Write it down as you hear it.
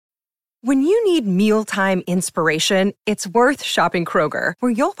When you need mealtime inspiration, it's worth shopping Kroger,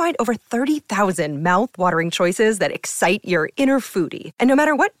 where you'll find over 30,000 mouth-watering choices that excite your inner foodie. And no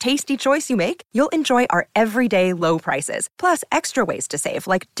matter what tasty choice you make, you'll enjoy our everyday low prices, plus extra ways to save,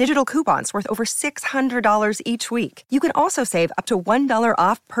 like digital coupons worth over $600 each week. You can also save up to $1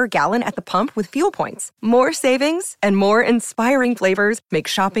 off per gallon at the pump with fuel points. More savings and more inspiring flavors make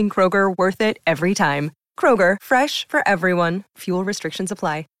shopping Kroger worth it every time. Kroger, fresh for everyone. Fuel restrictions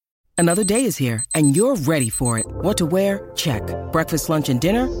apply. Another day is here, and you're ready for it. What to wear? Check. Breakfast, lunch, and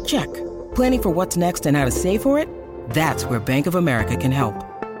dinner? Check. Planning for what's next and how to save for it? That's where Bank of America can help.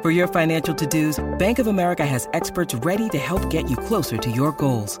 For your financial to-dos, Bank of America has experts ready to help get you closer to your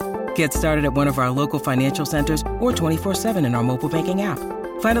goals. Get started at one of our local financial centers or 24/7 in our mobile banking app.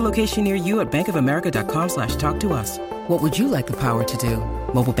 Find a location near you at bankofamerica.com/talktous. What would you like the power to do?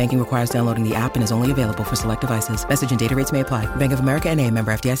 Mobile banking requires downloading the app and is only available for select devices. Message and data rates may apply. Bank of America N.A.,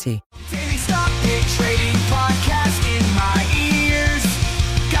 member FDIC. Daily stock pick trading podcast in my ears,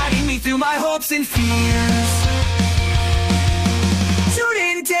 guiding me through my hopes and fears. Tune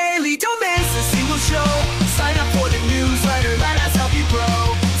in daily, don't miss a single show. Sign up for the newsletter, let us help you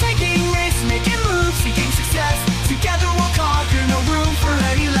grow. Taking risks, making moves, seeking success. Together we'll conquer, no room for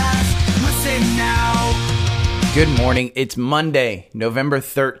any less. Listen now. Good morning. It's Monday, November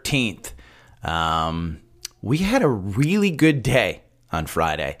 13th. We had a really good day on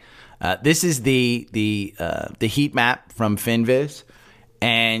Friday. This is the heat map from FinViz,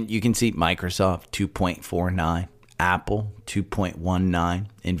 and you can see Microsoft 2.49, Apple 2.19,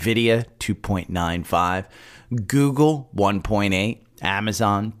 Nvidia 2.95, Google 1.8,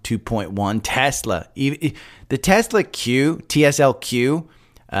 Amazon 2.1, Tesla. The Tesla Q, TSLQ.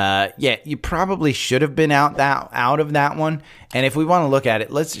 You probably should have been out of that one. And if we want to look at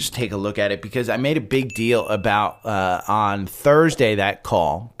it, let's just take a look at it, because I made a big deal about on Thursday that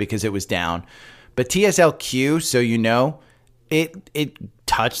call because it was down. But TSLQ, so you know, it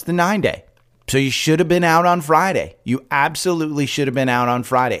touched the 9-day. So you should have been out on Friday. You absolutely should have been out on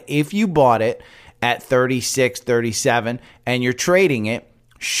Friday. If you bought it at 36, 37 and you're trading it,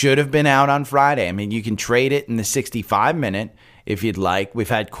 should have been out on Friday. I mean, you can trade it in the 65-minute. If you'd like. We've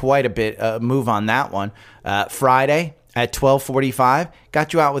had quite a bit move on that one. Friday at 12:45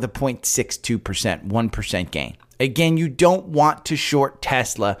 got you out with a 0.62%, 1% gain. Again, you don't want to short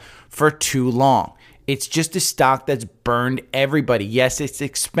Tesla for too long. It's just a stock that's burned everybody. Yes, it's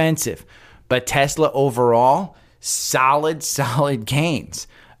expensive, but Tesla overall, solid gains.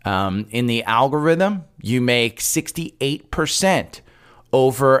 In the algorithm, you make 68%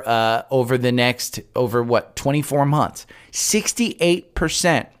 over 24 months.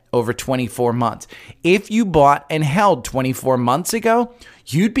 68% over 24 months. If you bought and held 24 months ago,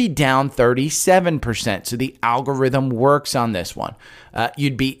 you'd be down 37%. So the algorithm works on this one.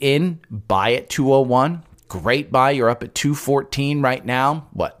 You'd be in, buy at 201. Great buy. You're up at 214 right now.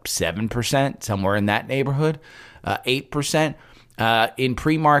 7%? Somewhere in that neighborhood. 8%. In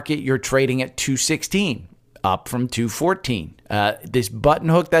pre-market, you're trading at 216. Up from 214. This button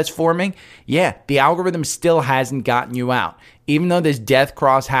hook that's forming, the algorithm still hasn't gotten you out. Even though this death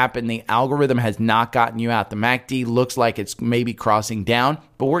cross happened, the algorithm has not gotten you out. The MACD looks like it's maybe crossing down,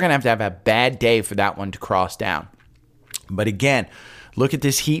 but we're going to have a bad day for that one to cross down. But again, look at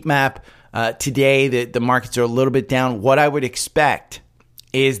this heat map. Today, the markets are a little bit down. What I would expect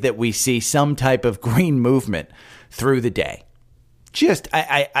is that we see some type of green movement through the day.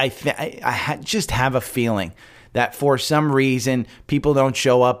 I just have a feeling that for some reason people don't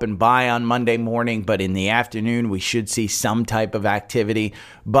show up and buy on Monday morning, but in the afternoon we should see some type of activity.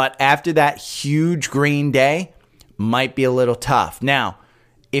 But after that huge green day, might be a little tough. Now,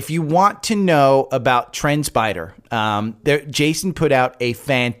 if you want to know about TrendSpider, Jason put out a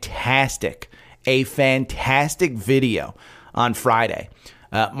fantastic video on Friday.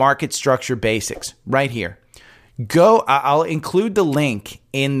 Market structure basics right here. I'll include the link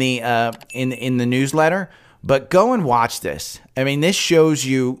in the newsletter, but go and watch this. I mean, this shows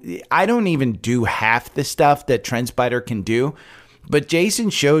you, I don't even do half the stuff that TrendSpider can do, but Jason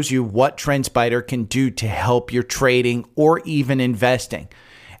shows you what TrendSpider can do to help your trading or even investing.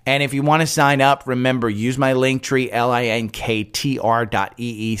 And if you want to sign up, remember, use my Linktree,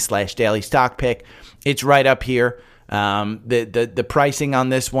 linktr.ee/daily stock pick. It's right up here. The pricing on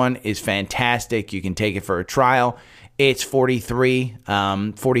this one is fantastic. You can take it for a trial. It's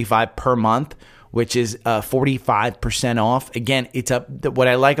 $45 per month, which is 45% off. Again, it's up. What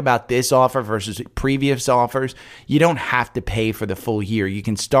I like about this offer versus previous offers, you don't have to pay for the full year. You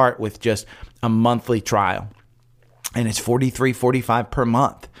can start with just a monthly trial, and it's $45 per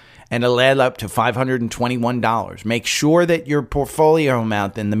month. and it'll add up to $521. Make sure that your portfolio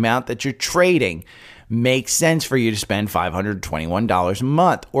amount and the amount that you're trading makes sense for you to spend $521 a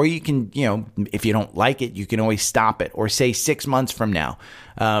month. Or you can, if you don't like it, you can always stop it. Or say 6 months from now,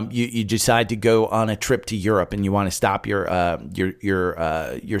 you decide to go on a trip to Europe and you want to stop your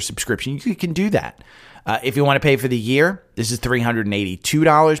subscription. You can do that. If you want to pay for the year, this is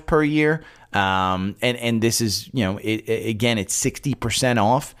 $382 per year. And this is, again, it's 60%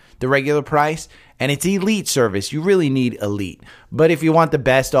 off the regular price, and it's elite service. You really need elite. But if you want the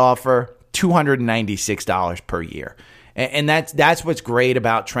best offer, $296 per year. And that's what's great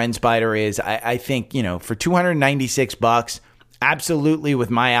about TrendSpider is I think, for $296, absolutely with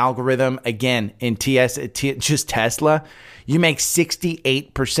my algorithm, again, in just Tesla, you make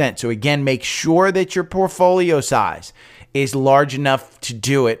 68%. So again, make sure that your portfolio size is large enough to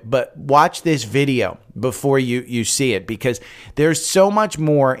do it, but watch this video before you see it, because there's so much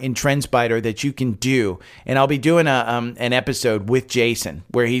more in TrendSpider that you can do. And I'll be doing an episode with Jason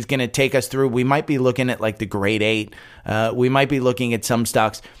where he's going to take us through. We might be looking at like the grade 8. We might be looking at some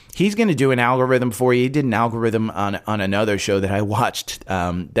stocks. He's going to do an algorithm for you. He did an algorithm on another show that I watched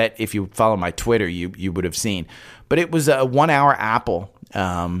that if you follow my Twitter, you would have seen. But it was a 1 hour Apple,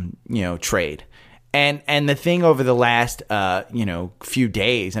 trade. And the thing over the last, few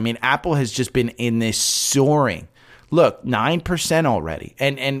days, Apple has just been in this soaring. Look, 9% already,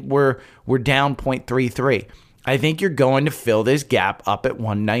 and we're down 0.33. I think you're going to fill this gap up at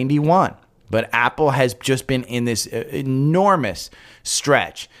 191. But Apple has just been in this enormous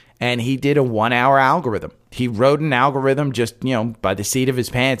stretch, and he did a 1 hour algorithm. He wrote an algorithm just, by the seat of his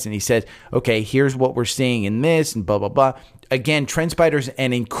pants, and he said, okay, here's what we're seeing in this, and blah, blah, blah. Again, TrendSpider's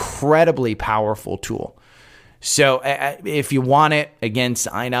an incredibly powerful tool. So if you want it, again,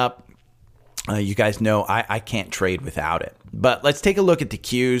 sign up. You guys know I can't trade without it. But let's take a look at the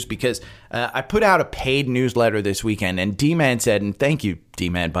Qs, because I put out a paid newsletter this weekend, and D-Man said, and thank you,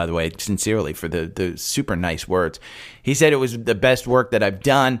 D-Man, by the way, sincerely for the super nice words. He said it was the best work that I've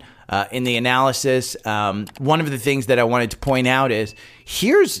done in the analysis. One of the things that I wanted to point out is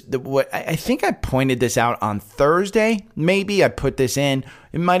here's what I think I pointed this out on Thursday. Maybe I put this in.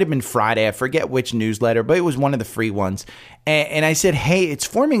 It might have been Friday. I forget which newsletter, but it was one of the free ones. And I said, hey, it's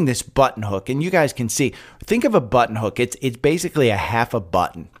forming this button hook. And you guys can see, think of a button hook. It's basically a half a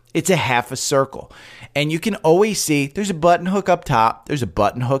button. It's a half a circle. And you can always see there's a button hook up top. There's a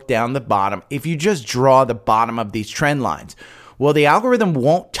button hook down the bottom. If you just draw the bottom of these trend lines. Well, the algorithm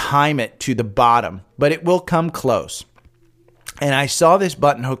won't time it to the bottom, but it will come close. And I saw this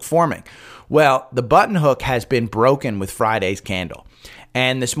button hook forming. Well, the button hook has been broken with Friday's candle.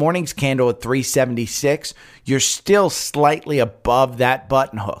 And this morning's candle at 376, you're still slightly above that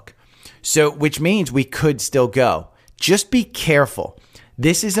button hook. So, which means we could still go. Just be careful.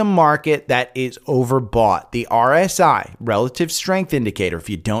 This is a market that is overbought. The RSI, Relative Strength Indicator, if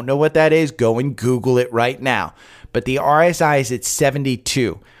you don't know what that is, go and Google it right now. But the RSI is at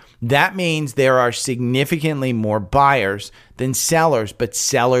 72. That means there are significantly more buyers than sellers, but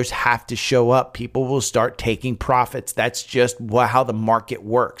sellers have to show up. People will start taking profits. That's just how the market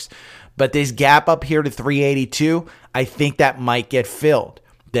works. But this gap up here to 382, I think that might get filled.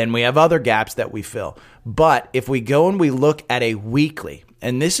 Then we have other gaps that we fill. But if we go and we look at a weekly,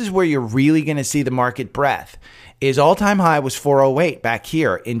 and this is where you're really going to see the market breadth, is all-time high was 408 back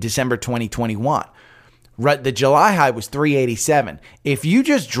here in December 2021. The July high was 387. If you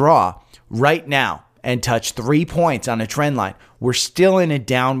just draw right now and touch 3 points on a trend line, we're still in a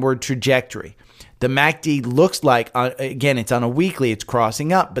downward trajectory. The MACD looks like, again, it's on a weekly, it's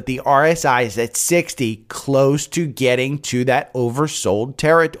crossing up, but the RSI is at 60, close to getting to that overbought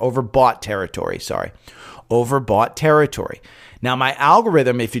territory. Now, my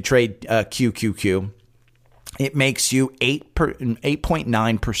algorithm, if you trade QQQ, it makes you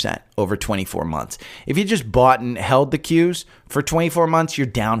 8.9% over 24 months. If you just bought and held the Qs for 24 months, you're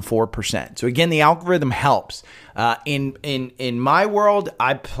down 4%. So again, the algorithm helps. In my world,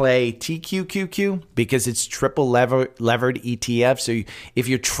 I play TQQQ because it's triple levered ETF. So if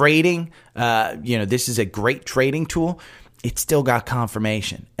you're trading, this is a great trading tool. It's still got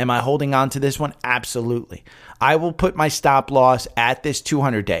confirmation. Am I holding on to this one? Absolutely. I will put my stop loss at this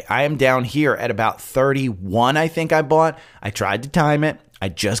 200-day. I am down here at about 31, I think I bought. I tried to time it. I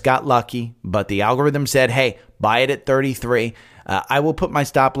just got lucky, but the algorithm said, hey, buy it at 33. I will put my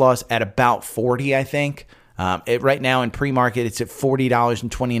stop loss at about 40, I think. Right now in pre-market, it's at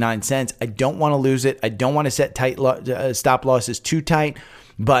 $40.29. I don't want to lose it. I don't want to set stop losses too tight,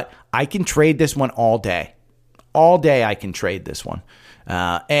 but I can trade this one all day. All day I can trade this one.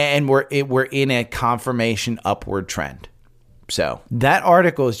 And we're in a confirmation upward trend. So that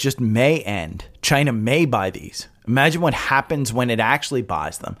article is just may end. China may buy these. Imagine what happens when it actually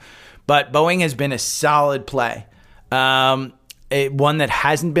buys them. But Boeing has been a solid play. One that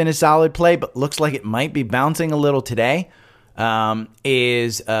hasn't been a solid play, but looks like it might be bouncing a little today,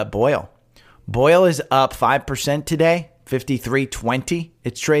 is Boyle. Boyle is up 5% today, 53.20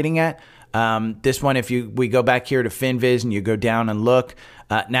 it's trading at. This one, if we go back here to FinViz and you go down and look,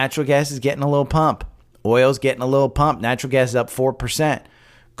 natural gas is getting a little pump. Oil's getting a little pump. Natural gas is up 4%.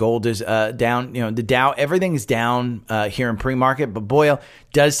 Gold is down. The Dow, everything is down here in pre-market, but Boyle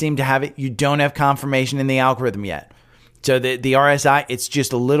does seem to have it. You don't have confirmation in the algorithm yet. So the RSI, it's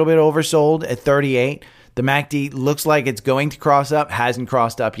just a little bit oversold at 38. The MACD looks like it's going to cross up, hasn't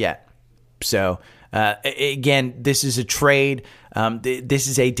crossed up yet. So again, this is a trade. This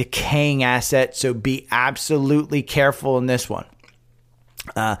is a decaying asset, so be absolutely careful in this one.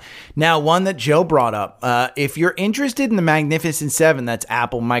 Now, one that Joe brought up, if you're interested in the Magnificent Seven, that's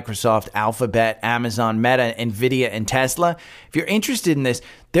Apple, Microsoft, Alphabet, Amazon, Meta, Nvidia, and Tesla. If you're interested in this,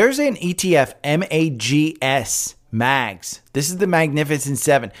 there's an ETF, MAGS. This is the Magnificent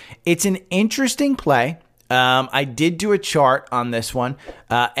Seven. It's an interesting play. I did do a chart on this one,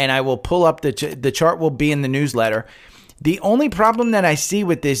 and I will pull up the chart will be in the newsletter. The only problem that I see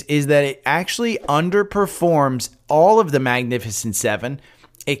with this is that it actually underperforms all of the Magnificent Seven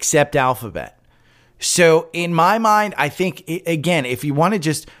except Alphabet. So in my mind, I think, again, if you want to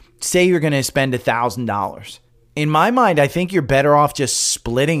just say you're going to spend $1,000, in my mind, I think you're better off just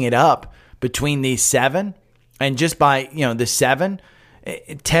splitting it up between these seven and just by, the seven.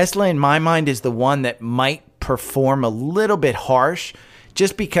 Tesla, in my mind, is the one that might perform a little bit harsh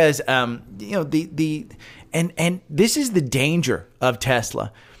just because, and this is the danger of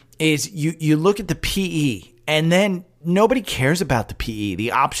Tesla is you look at the PE and then nobody cares about the PE.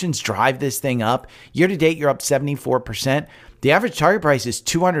 The options drive this thing up. Year to date, you're up 74%. The average target price is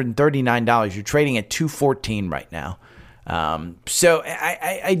 $239. You're trading at $214 right now. So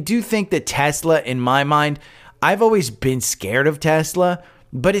I do think that Tesla, in my mind, I've always been scared of Tesla,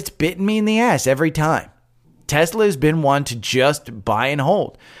 but it's bitten me in the ass every time. Tesla has been one to just buy and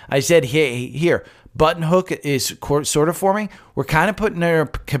hold. I said, here, button hook is sort of forming. We're kind of putting a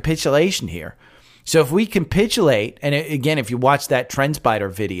capitulation here. So if we capitulate, and again, if you watch that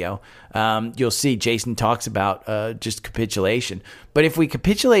TrendSpider video, you'll see Jason talks about just capitulation. But if we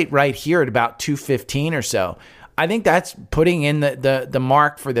capitulate right here at about 215 or so, I think that's putting in the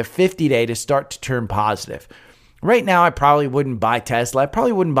mark for the 50-day to start to turn positive. Right now, I probably wouldn't buy Tesla. I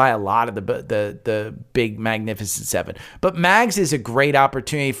probably wouldn't buy a lot of the big Magnificent Seven. But Mags is a great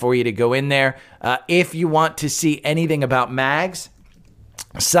opportunity for you to go in there. If you want to see anything about Mags,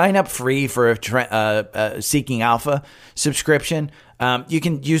 sign up free for a Seeking Alpha subscription. You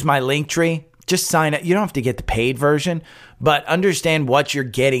can use my Linktree. Just sign up. You don't have to get the paid version, but understand what you're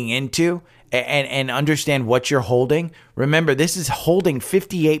getting into and understand what you're holding. Remember, this is holding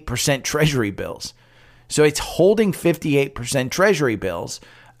 58% Treasury bills. So it's holding 58% Treasury bills.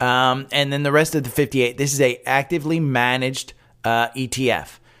 And then the rest of the 58, this is a actively managed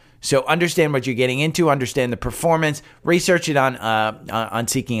ETF. So understand what you're getting into, understand the performance, research it on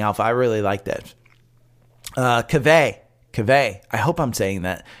Seeking Alpha. I really like that. Kaveh. I hope I'm saying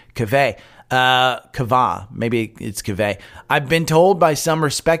that. Kaveh. Maybe it's Kaveh. I've been told by some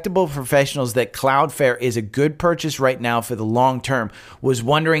respectable professionals that Cloudflare is a good purchase right now for the long term. Was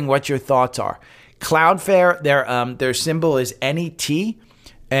wondering what your thoughts are. Cloudflare, their symbol is NET,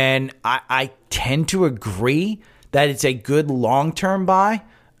 and I tend to agree that it's a good long-term buy.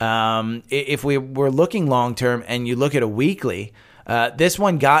 If we were looking long-term and you look at a weekly, this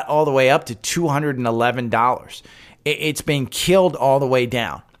one got all the way up to $211. It's been killed all the way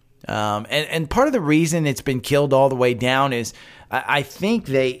down. And part of the reason it's been killed all the way down is I think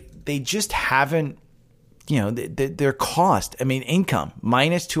they just haven't, their cost, income,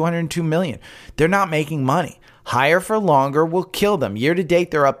 minus $202 million. They're not making money. Higher for longer will kill them. Year to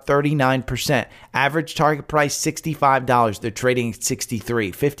date, they're up 39%. Average target price, $65. They're trading at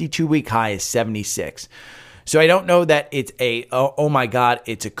 63. 52-week high is 76. So I don't know that it's oh my God,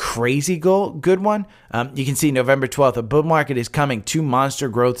 it's a crazy good one. You can see November 12th, a bull market is coming. 2 monster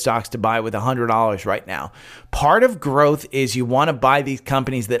growth stocks to buy with $100 right now. Part of growth is you want to buy these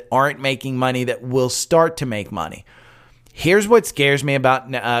companies that aren't making money that will start to make money. Here's what scares me about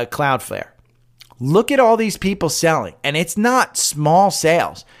Cloudflare. Look at all these people selling, and it's not small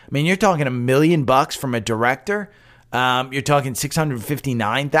sales. You're talking $1 million from a director. You're talking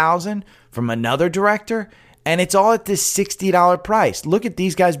 $659,000 from another director. And it's all at this $60 price. Look at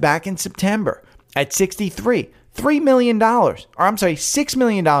these guys back in September at 63, $3 million. Or I'm sorry, $6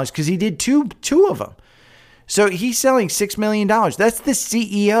 million because he did two of them. So he's selling $6 million. That's the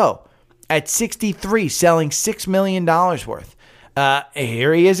CEO at 63 selling $6 million worth.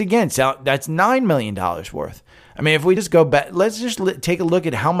 Here he is again. That's $9 million worth. I mean, if we just go back, let's just take a look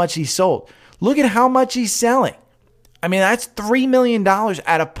at how much he sold. Look at how much he's selling. I mean, that's $3 million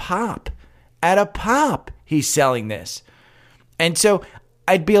at a pop. At a pop, he's selling this. And so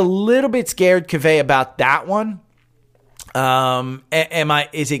I'd be a little bit scared, Kaveh, about that one.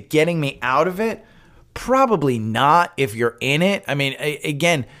 Is it getting me out of it? Probably not if you're in it. I mean,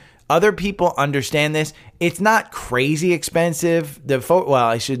 again, other people understand this. It's not crazy expensive.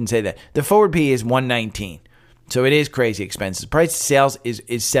 I shouldn't say that. The forward P is 119. So it is crazy expensive. Price to sales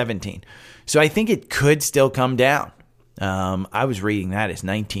is 17. So I think it could still come down. I was reading that as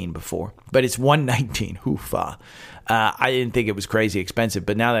 19 before, but it's 119. Hoofa. I didn't think it was crazy expensive,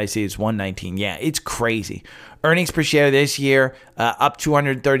 but now that I see it's 119, yeah, it's crazy. Earnings per share this year, up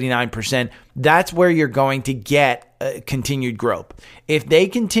 239%. That's where you're going to get continued growth. If they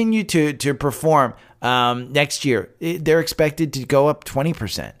continue to perform next year, they're expected to go up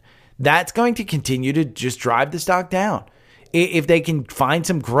 20%. That's going to continue to just drive the stock down. If they can find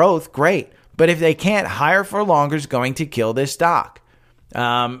some growth, great. But if they can't, higher for longer is going to kill this stock.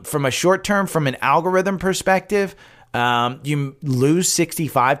 From a short term, from an algorithm perspective, you lose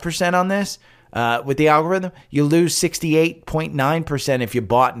 65% on this with the algorithm. You lose 68.9% if you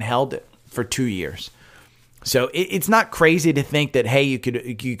bought and held it for 2 years. So it's not crazy to think that, hey, you could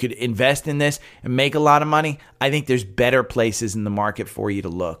invest in this and make a lot of money. I think there's better places in the market for you to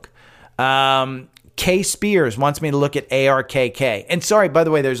look. K Spears wants me to look at ARKK. And sorry, by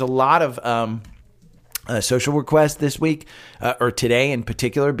the way, there's a lot of social requests this week or today in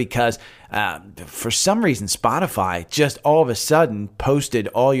particular because for some reason Spotify just all of a sudden posted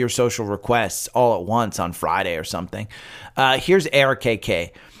all your social requests all at once on Friday or something. Here's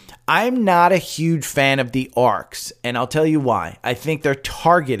ARKK. I'm not a huge fan of the ARKs, and I'll tell you why. I think they're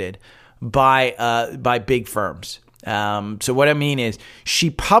targeted by big firms. So what I mean is she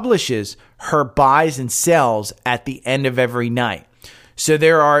publishes her buys and sells at the end of every night. So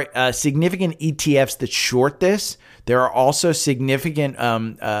there are significant ETFs that short this. There are also significant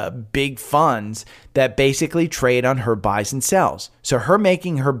big funds that basically trade on her buys and sells. So her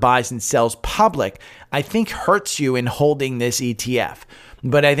making her buys and sells public, I think hurts you in holding this ETF.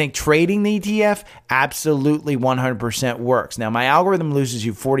 But I think trading the ETF absolutely 100% works. Now, my algorithm loses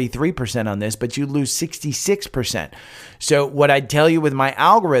you 43% on this, but you lose 66%. So what I'd tell you with my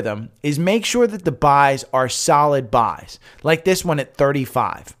algorithm is make sure that the buys are solid buys, like this one at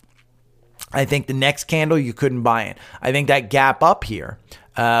 35. I think the next candle you couldn't buy in. I think that gap up here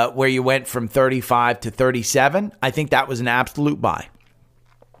where you went from 35 to 37, I think that was an absolute buy.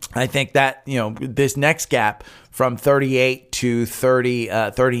 I think that, this next gap from 38 to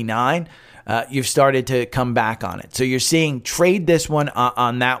 39, you've started to come back on it. So you're seeing trade this one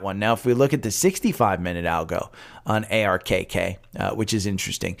on that one. Now, if we look at the 65-minute algo on ARKK, which is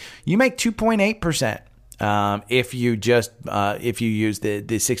interesting, you make 2.8%. If you use the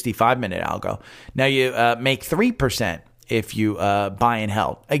 65-minute algo. Now you make 3% if you buy and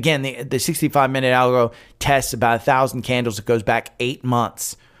held. Again, the 65-minute algo tests about 1,000 candles. It goes back 8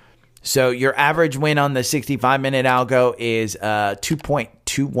 months. So your average win on the 65-minute algo is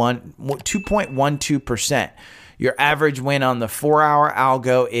 2.12%. Your average win on the 4-hour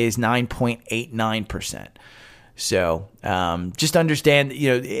algo is 9.89%. So just understand,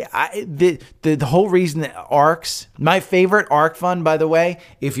 the whole reason that ARKs, my favorite ARK fund, by the way,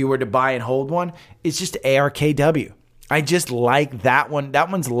 if you were to buy and hold one, is just ARKW. I just like that one.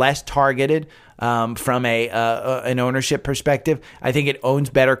 That one's less targeted from an ownership perspective. I think it owns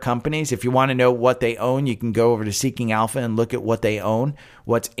better companies. If you want to know what they own, you can go over to Seeking Alpha and look at what they own,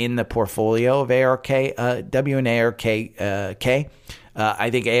 what's in the portfolio of ARKW and ARKK. I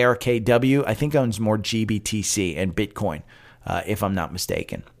think ARKW, owns more GBTC and Bitcoin, if I'm not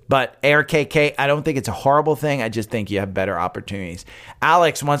mistaken. But ARKK, I don't think it's a horrible thing. I just think you have better opportunities.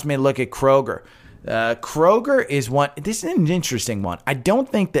 Alex wants me to look at Kroger. Kroger is one. This is an interesting one. I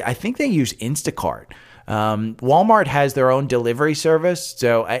think they use Instacart. Walmart has their own delivery service,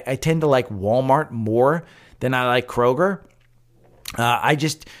 so I tend to like Walmart more than I like Kroger.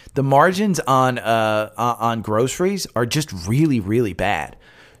 The margins on groceries are just really, really bad.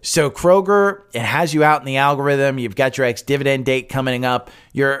 So Kroger, it has you out in the algorithm. You've got your ex-dividend date coming up.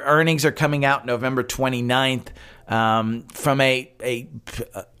 Your earnings are coming out November 29th. From a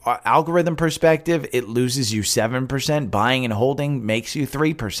algorithm perspective, it loses you 7%. Buying and holding makes you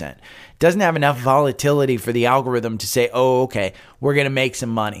 3%. Doesn't have enough volatility for the algorithm to say, oh, okay, we're going to make some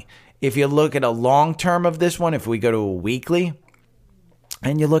money. If you look at a long term of this one, if we go to a weekly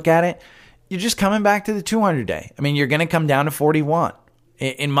and you look at it, you're just coming back to the 200-day. I mean, you're going to come down to 41.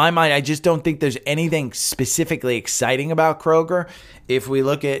 In my mind, I just don't think there's anything specifically exciting about Kroger. If we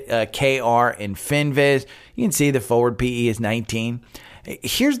look at KR and FinViz, you can see the forward PE is 19.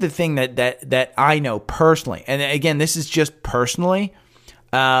 Here's the thing that I know personally, and again, this is just personally.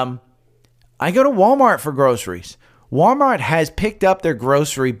 I go to Walmart for groceries. Walmart has picked up their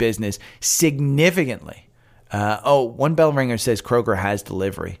grocery business significantly. One bell ringer says Kroger has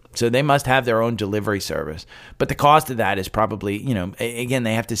delivery. So they must have their own delivery service. But the cost of that is probably, again,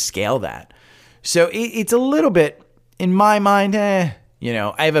 they have to scale that. So it's a little bit, in my mind, I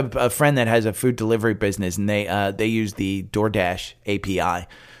have a friend that has a food delivery business, and they use the DoorDash API.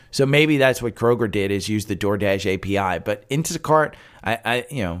 So maybe that's what Kroger did, is use the DoorDash API. But Instacart,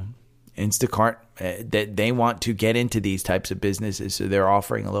 Instacart, that they want to get into these types of businesses, so they're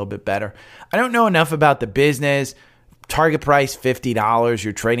offering a little bit better. I don't know enough about the business. Target price $50.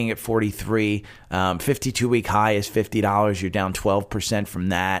 You're trading at 43. 52-week high is $50. You're down 12% from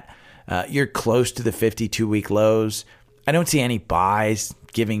that. You're close to the 52-week lows. I don't see any buys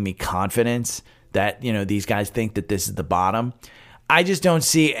giving me confidence that these guys think that this is the bottom. I just don't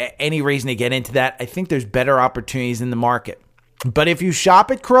see any reason to get into that. I think there's better opportunities in the market. But if you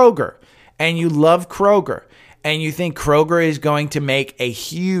shop at Kroger and you love Kroger and you think Kroger is going to make a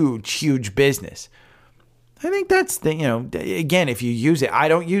huge, huge business, I think that's again, if you use it. I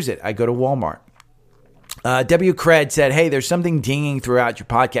don't use it. I go to Walmart. W. Cred said, hey, there's something dinging throughout your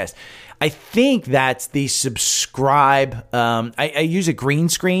podcast. I think that's the subscribe. I use a green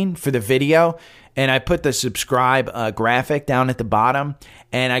screen for the video, and I put the subscribe graphic down at the bottom,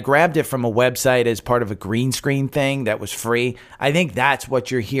 and I grabbed it from a website as part of a green screen thing that was free. I think that's what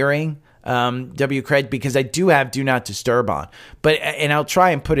you're hearing, W. Cred, because I do have Do Not Disturb on, and I'll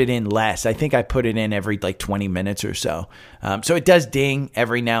try and put it in less. I think I put it in every 20 minutes or so. So it does ding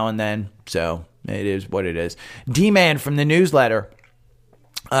every now and then. So it is what it is. D-Man from the newsletter.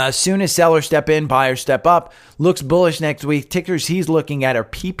 Soon as sellers step in, buyers step up. Looks bullish next week. Tickers he's looking at are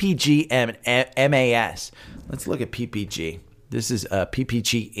PPG and MAS. Let's look at PPG. This is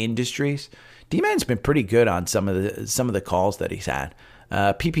PPG Industries. D-Man's been pretty good on some of the calls that he's had.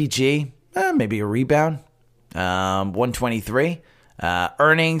 PPG, maybe a rebound. 123.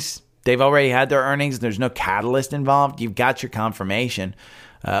 Earnings, they've already had their earnings. There's no catalyst involved. You've got your confirmation.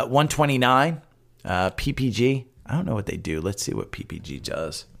 129. PPG. I don't know what they do. Let's see what PPG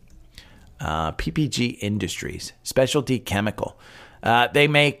does. PPG Industries, specialty chemical. They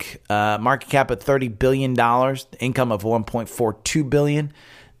make market cap of $30 billion, income of $1.42 billion.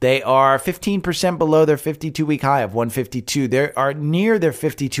 They are 15% below their 52-week high of 152. They are near their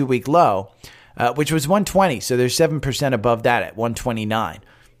 52-week low, which was 120. So they're 7% above that at 129.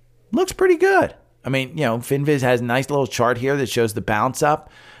 Looks pretty good. I mean, FinViz has a nice little chart here that shows the bounce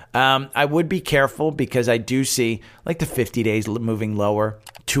up. I would be careful because I do see the 50 days moving lower,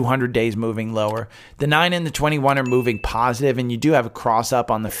 200 days moving lower. The 9 and the 21 are moving positive, and you do have a cross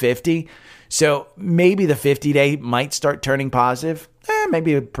up on the 50. So maybe the 50-day might start turning positive.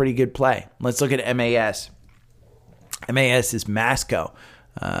 Maybe a pretty good play. Let's look at MAS. MAS is Masco.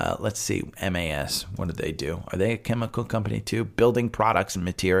 Let's see, MAS. What do they do? Are they a chemical company too? Building products and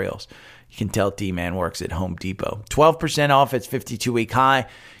materials. You can tell D-Man works at Home Depot. 12% off its 52-week high.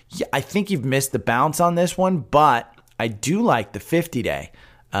 Yeah, I think you've missed the bounce on this one, but I do like the 50-day.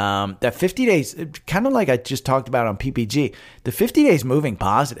 That 50 days, kind of like I just talked about on PPG, the 50 days moving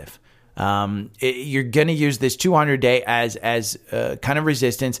positive. You're going to use this 200-day as kind of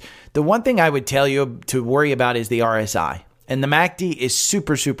resistance. The one thing I would tell you to worry about is the RSI. And the MACD is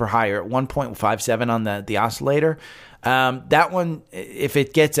super, super higher at 1.57 on the oscillator. That one, if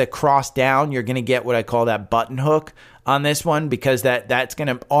it gets a cross down, you're going to get what I call that button hook on this one, because that's going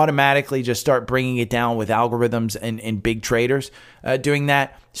to automatically just start bringing it down with algorithms and big traders doing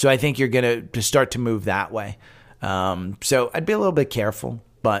that. So I think you're going to start to move that way. So I'd be a little bit careful,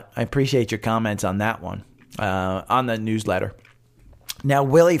 but I appreciate your comments on that one on the newsletter. Now,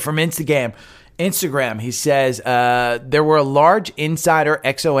 Willie from Instagram, he says, there were a large insider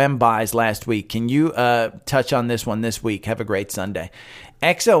XOM buys last week. Can you touch on this one this week? Have a great Sunday.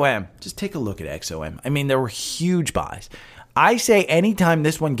 XOM, just take a look at XOM. I mean, there were huge buys. I say anytime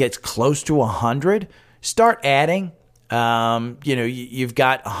this one gets close to 100, start adding. You've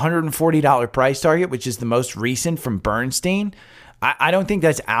got $140 price target, which is the most recent from Bernstein. I don't think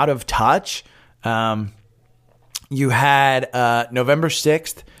that's out of touch. You had November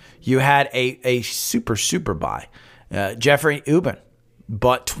 6th. You had a super, super buy. Jeffrey Ubben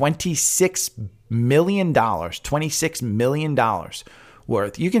bought $26 million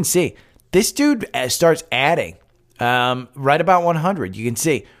worth. You can see this dude starts adding right about 100. You can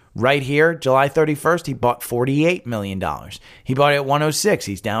see Right here, July 31st, he bought $48 million. He bought it at 106.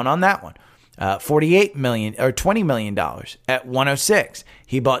 He's down on that one. $48 million or $20 million at 106.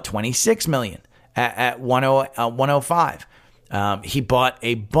 He bought $26 million at 105. He bought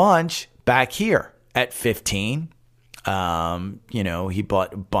a bunch back here at 15. He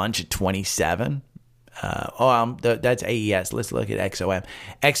bought a bunch at 27. That's AES. Let's look at XOM.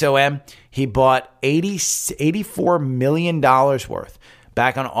 XOM, he bought $84 million worth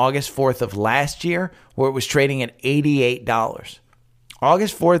back on August 4th of last year, where it was trading at $88.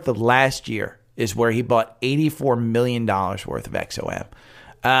 August 4th of last year is where he bought $84 million worth of XOM.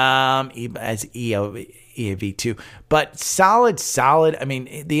 As EAV2. But solid. I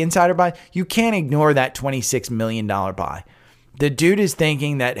mean, the insider buy, you can't ignore that $26 million buy. The dude is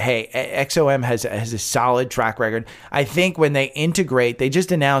thinking that, hey, XOM has a solid track record. I think when they integrate, they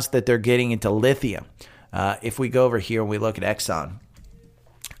just announced that they're getting into lithium. If we go over here and we look at Exxon,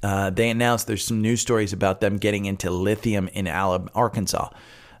 they announced there's some news stories about them getting into lithium in Arkansas.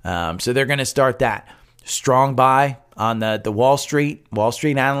 So they're going to start that. Strong buy on the Wall Street. Wall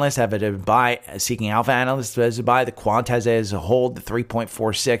Street analysts have it a buy. Seeking Alpha analysts has a buy. The quant has it as a hold, the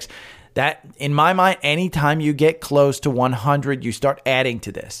 3.46. That, in my mind, anytime you get close to 100, you start adding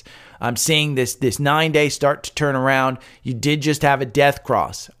to this. I'm seeing this 9-day start to turn around. You did just have a death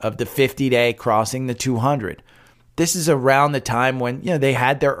cross of the 50-day crossing the 200. This is around the time when they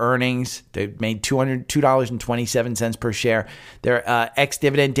had their earnings. They made $2.27 per share. Their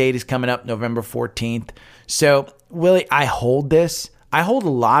ex-dividend date is coming up November 14th. So, Willie, I hold this. I hold a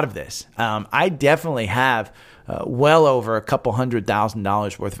lot of this. I definitely have well over a couple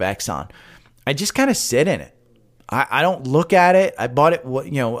 $100,000 worth of Exxon. I just kind of sit in it. I don't look at it. I bought it,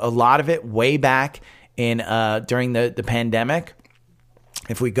 a lot of it way back in during the pandemic.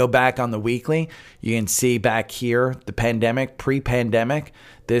 If we go back on the weekly, you can see back here the pandemic, pre-pandemic.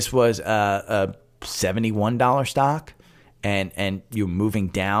 This was a $71 stock, and you're moving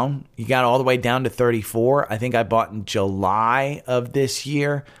down. You got all the way down to 34. I think I bought in July of this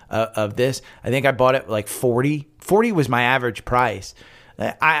year. I think I bought it like 40. 40 was my average price.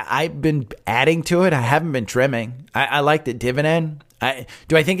 I've been adding to it. I haven't been trimming. I like the dividend.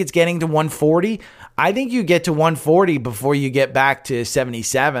 Do I think it's getting to 140? I think you get to 140 before you get back to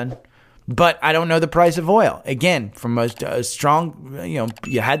 77. But I don't know the price of oil. Again, from a strong,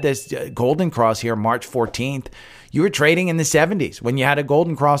 you had this golden cross here March 14th. You were trading in the 70s when you had a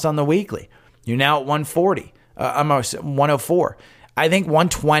golden cross on the weekly. You're now at 140. I'm 104. I think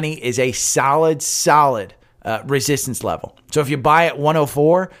 120 is a solid resistance level. So if you buy at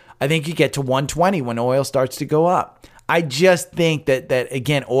 104, I think you get to 120 when oil starts to go up. I just think that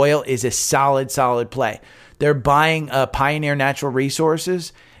again, oil is a solid play. They're buying Pioneer Natural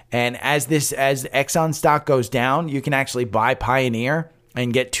Resources, and as Exxon stock goes down, you can actually buy Pioneer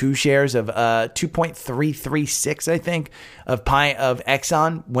and get 2 shares of 2.336, I think, of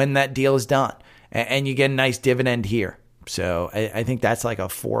Exxon when that deal is done, and you get a nice dividend here. So I think that's like a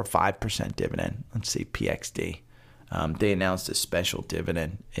 4 or 5% dividend. Let's see, PXD. They announced a special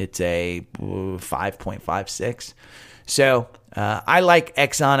dividend. It's a 5.56. So I like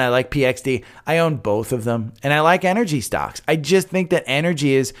Exxon. I like PXD. I own both of them. And I like energy stocks. I just think that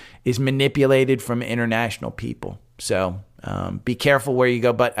energy is manipulated from international people. So be careful where you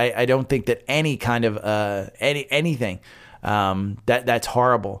go. But I don't think that any kind of anything that's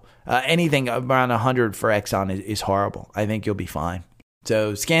horrible. Anything around 100 for Exxon is horrible. I think you'll be fine.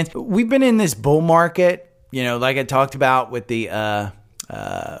 So scans. We've been in this bull market. Like I talked about with the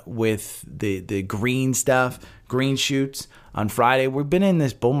green stuff, green shoots on Friday. We've been in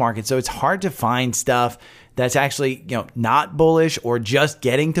this bull market, so it's hard to find stuff that's actually not bullish or just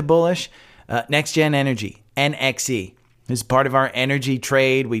getting to bullish. Next Gen Energy, NXE, is part of our energy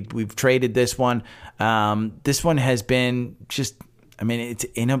trade. We've traded this one. This one has been it's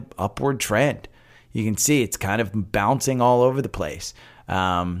in an upward trend. You can see it's kind of bouncing all over the place.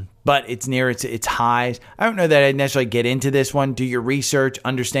 But it's near its highs. I don't know that I'd necessarily get into this one. Do your research.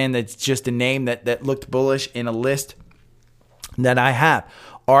 Understand that it's just a name that looked bullish in a list that I have.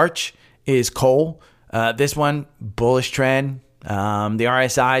 Arch is coal. This one, bullish trend. The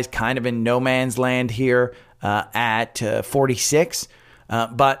RSI is kind of in no man's land here at 46.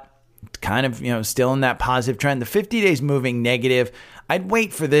 But kind of, still in that positive trend. The 50 days moving negative. I'd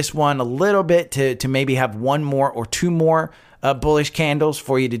wait for this one a little bit to maybe have one more or two more bullish candles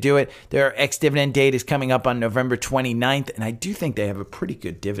for you to do it. Their ex-dividend date is coming up on November 29th, and I do think they have a pretty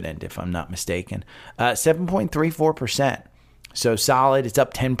good dividend, if I'm not mistaken. 7.34%. So solid. It's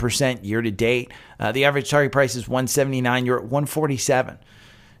up 10% year to date. The average target price is 179. You're at 147.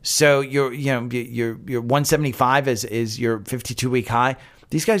 So your 175 is your 52-week high.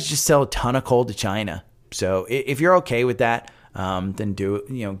 these guys just sell a ton of coal to China. So if you're okay with that, then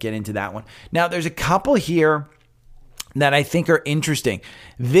get into that one. Now, there's a couple here that I think are interesting.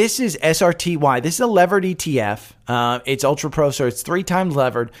 This is SRTY. This is a levered ETF. It's ultra pro, so it's 3 times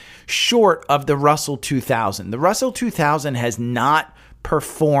levered, short of the Russell 2000. The Russell 2000 has not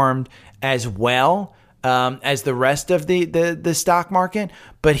performed as well as the rest of the stock market.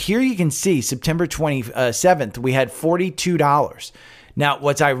 But here you can see September 27th, we had $42. Now,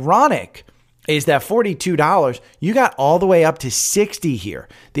 what's ironic is that $42, you got all the way up to 60 here.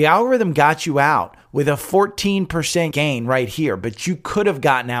 The algorithm got you out with a 14% gain right here, but you could have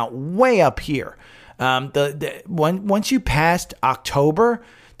gotten out way up here. Once you passed October,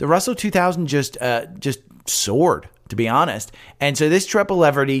 the Russell 2000 just soared, to be honest. And so this triple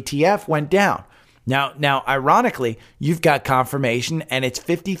levered ETF went down. Now, ironically, you've got confirmation, and it's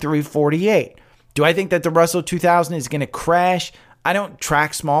 53.48. Do I think that the Russell 2000 is going to crash? I don't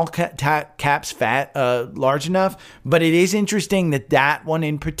track small caps large enough, but it is interesting that one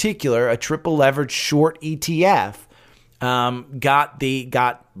in particular, a triple levered short ETF, got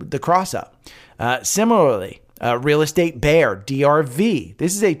the cross up. Similarly, real estate bear, DRV.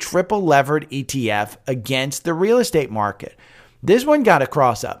 This is a triple levered ETF against the real estate market. This one got a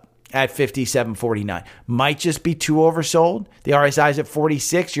cross up at 57.49. Might just be too oversold. The RSI is at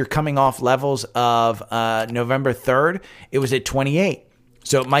 46. You're coming off levels of November 3rd. It was at 28.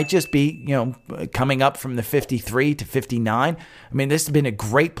 So it might just be, coming up from the 53 to 59. I mean, this has been a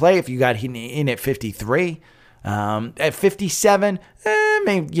great play if you got in at 53. At 57,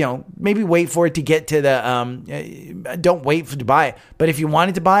 maybe wait for it to get to the, don't wait to buy it. But if you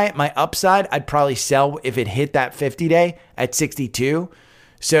wanted to buy it, my upside, I'd probably sell if it hit that 50 day at 62.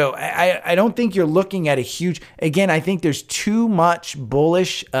 So I don't think you're looking at a huge, again, I think there's too much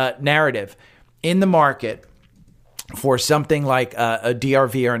bullish narrative in the market for something like a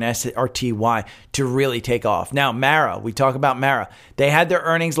DRV or an SRTY to really take off. Now, Mara, we talk about Mara. They had their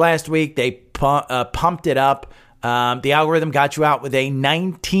earnings last week. They pumped it up. The algorithm got you out with a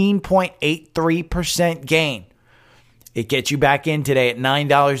 19.83% gain. It gets you back in today at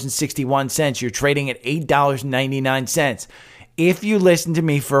 $9.61. You're trading at $8.99. If you listen to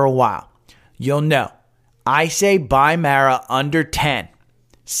me for a while, you'll know I say buy Mara under 10,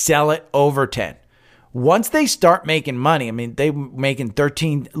 sell it over 10. Once they start making money, I mean, they losing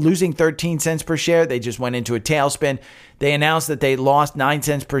 13 cents per share. They just went into a tailspin. They announced that they lost 9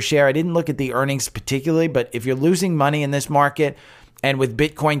 cents per share. I didn't look at the earnings particularly, but if you're losing money in this market and with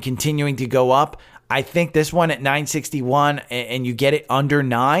Bitcoin continuing to go up, I think this one at 961 and you get it under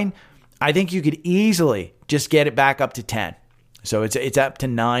 9, I think you could easily just get it back up to 10. So it's up to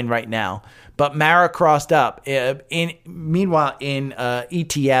 9 right now. But Mara crossed up. Meanwhile, in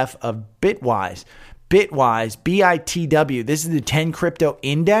ETF of Bitwise, BITW, this is the 10 crypto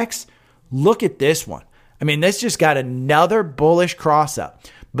index. Look at this one. I mean, this just got another bullish cross up.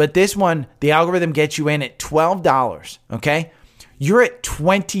 But this one, the algorithm gets you in at $12, okay? You're at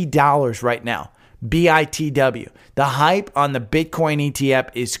 $20 right now, BITW. The hype on the Bitcoin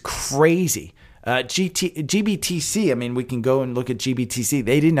ETF is crazy. GBTC, I mean, we can go and look at GBTC.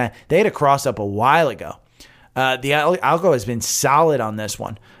 They had a cross up a while ago. The algo has been solid on this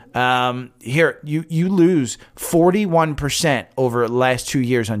one. Here, you lose 41% over the last 2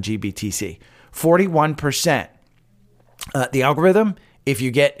 years on GBTC. 41%. The algorithm, if you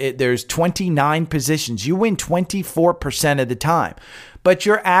get it, there's 29 positions. You win 24% of the time. But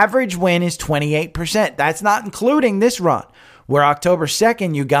your average win is 28%. That's not including this run. Where October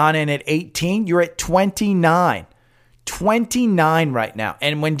 2nd, you got in at 18, you're at 29. 29 right now.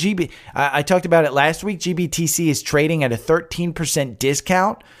 And when I talked about it last week, GBTC is trading at a 13%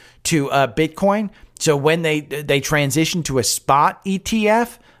 discount to Bitcoin. So when they transition to a spot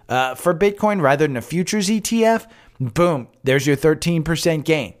ETF for Bitcoin rather than a futures ETF, boom, there's your 13%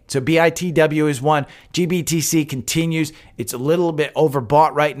 gain. So BITW is one. GBTC continues. It's a little bit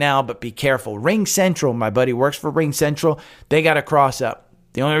overbought right now, but be careful. Ring Central, my buddy works for Ring Central. They got a cross up.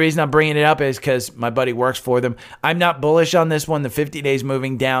 The only reason I'm bringing it up is because my buddy works for them. I'm not bullish on this one. The 50 days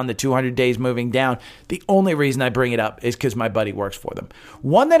moving down, the 200 days moving down. The only reason I bring it up is because my buddy works for them.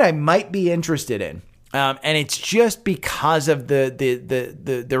 One that I might be interested in, and it's just because of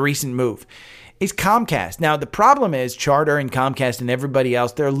the recent move, is Comcast. Now, the problem is Charter and Comcast and everybody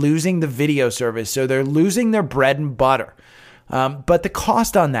else, they're losing the video service. So they're losing their bread and butter. But the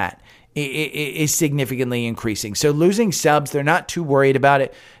cost on that is significantly increasing. So losing subs, they're not too worried about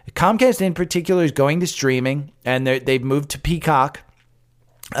it. Comcast in particular is going to streaming, and they've moved to Peacock.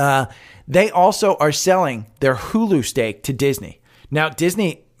 They also are selling their Hulu stake to Disney. Now,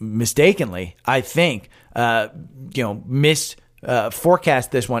 Disney mistakenly, I think,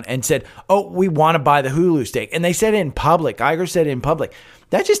 forecast this one and said, oh, we want to buy the Hulu stake. And they said it in public. Iger said it in public.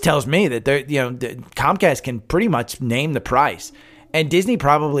 That just tells me that Comcast can pretty much name the price, and Disney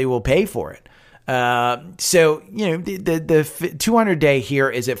probably will pay for it. So, the 200-day here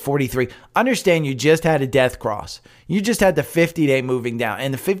is at 43. Understand you just had a death cross. You just had the 50-day moving down,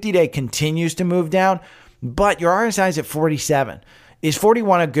 and the 50-day continues to move down, but your RSI is at 47. Is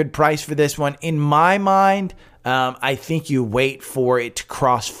 41 a good price for this one? In my mind, I think you wait for it to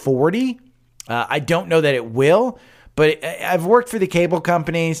cross 40. I don't know that it will, but I've worked for the cable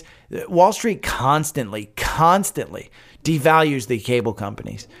companies. Wall Street constantly devalues the cable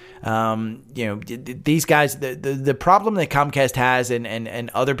companies. These guys, the problem that Comcast has and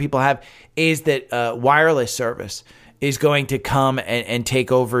other people have is that wireless service is going to come and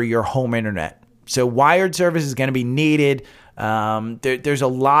take over your home internet. So wired service is going to be needed. There's a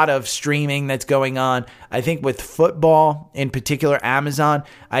lot of streaming that's going on. I think with football, in particular Amazon,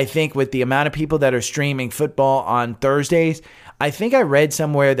 I think with the amount of people that are streaming football on Thursdays, I think I read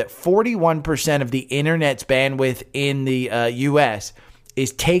somewhere that 41% of the internet's bandwidth in the U.S.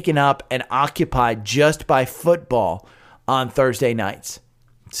 is taken up and occupied just by football on Thursday nights.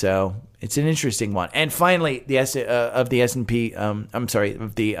 So it's an interesting one. And finally, the S&P, of the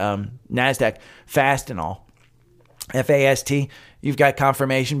NASDAQ, Fastenal. FAST, you've got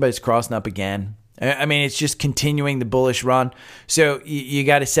confirmation, but it's crossing up again. I mean, it's just continuing the bullish run. So you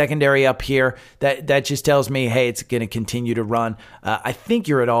got a secondary up here. That just tells me, hey, it's going to continue to run. I think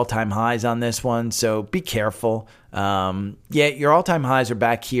you're at all-time highs on this one, so be careful. Your all-time highs are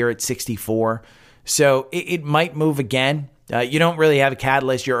back here at 64. So it might move again. You don't really have a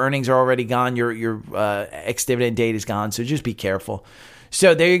catalyst. Your earnings are already gone. Your ex-dividend date is gone, so just be careful.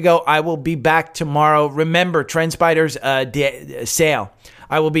 So there you go. I will be back tomorrow. Remember, TrendSpider's sale.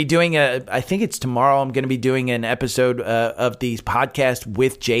 I will be doing I think it's tomorrow. I'm going to be doing an episode of the podcast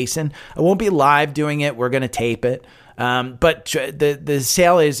with Jason. I won't be live doing it. We're going to tape it. But the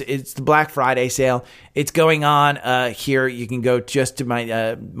sale it's the Black Friday sale. It's going on here. You can go just to my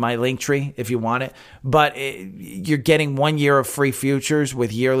Linktree if you want it. But you're getting 1 year of free futures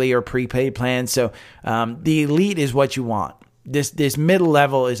with yearly or prepaid plans. So the elite is what you want. This middle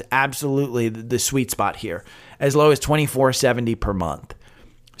level is absolutely the sweet spot here, as low as $24.70 per month.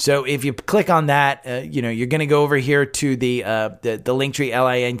 So if you click on that, you're going to go over here to the Linktree,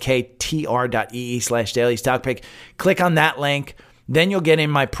 linktr.ee/daily stock pick. Click on that link. Then you'll get in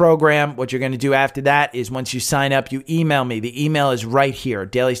my program. What you're going to do after that is once you sign up, you email me. The email is right here,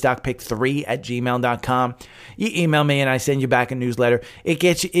 dailystockpick3@gmail.com. You email me and I send you back a newsletter.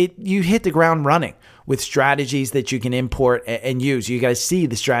 You hit the ground running with strategies that you can import and use. You guys see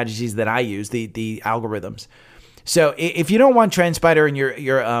the strategies that I use, the algorithms. So if you don't want TrendSpider and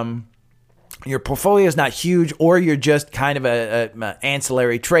your portfolio is not huge, or you're just kind of an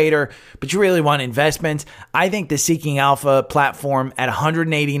ancillary trader, but you really want investments, I think the Seeking Alpha platform at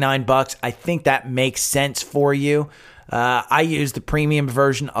 $189, I think that makes sense for you. I use the premium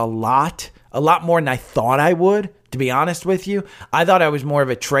version a lot more than I thought I would, to be honest with you. I thought I was more of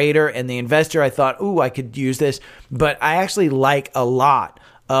a trader, and the investor, I thought, I could use this, but I actually like a lot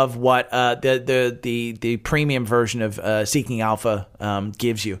of what the premium version of Seeking Alpha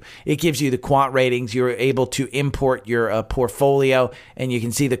gives you. It gives you the quant ratings. You're able to import your portfolio, and you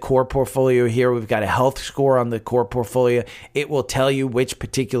can see the core portfolio here. We've got a health score on the core portfolio. It will tell you which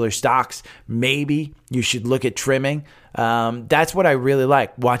particular stocks maybe you should look at trimming. That's what I really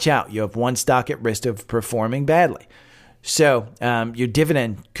like. Watch out. You have one stock at risk of performing badly. So your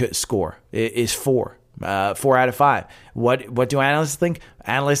dividend score is 4. 4 out of 5. What do analysts think?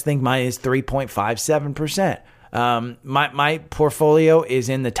 Analysts think mine is 3.57%. My portfolio is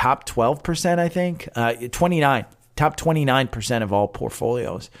in the top 12%, I think. Top 29% of all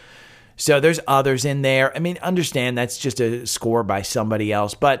portfolios. So there's others in there. I mean, understand that's just a score by somebody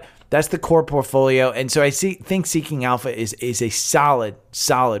else, but that's the core portfolio. And so I think Seeking Alpha is a solid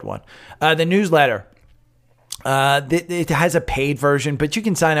one. The newsletter. It has a paid version, but you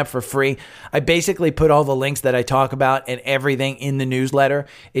can sign up for free. I basically put all the links that I talk about and everything in the newsletter.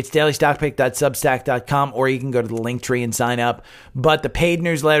 It's dailystockpick.substack.com, or you can go to the Linktree and sign up. But the paid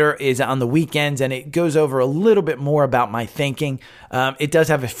newsletter is on the weekends, and it goes over a little bit more about my thinking. It does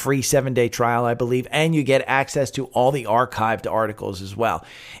have a free 7-day trial, I believe, and you get access to all the archived articles as well.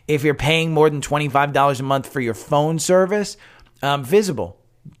 If you're paying more than $25 a month for your phone service, Visible.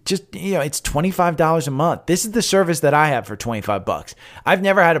 Just, it's $25 a month. This is the service that I have for $25. I've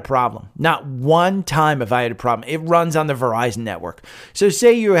never had a problem. Not one time have I had a problem. It runs on the Verizon network. So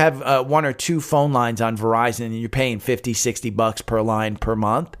say you have 1 or 2 phone lines on Verizon and you're paying $50, $60 per line per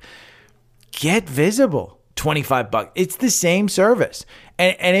month. Get Visible. $25. It's the same service.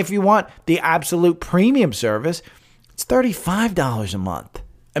 And if you want the absolute premium service, it's $35 a month.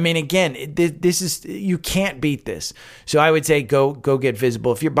 I mean, again, this is, you can't beat this. So I would say go get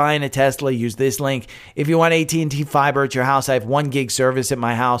Visible. If you're buying a Tesla, use this link. If you want AT&T fiber at your house, I have 1 gig service at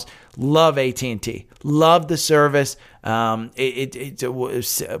my house. Love AT&T. Love the service. It's a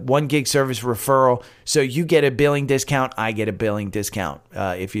 1 gig service referral. So you get a billing discount. I get a billing discount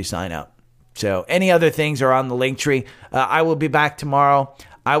if you sign up. So any other things are on the link tree. I will be back tomorrow.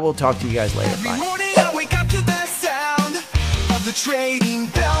 I will talk to you guys later. Bye. Every morning I wake up to the sound of the trading.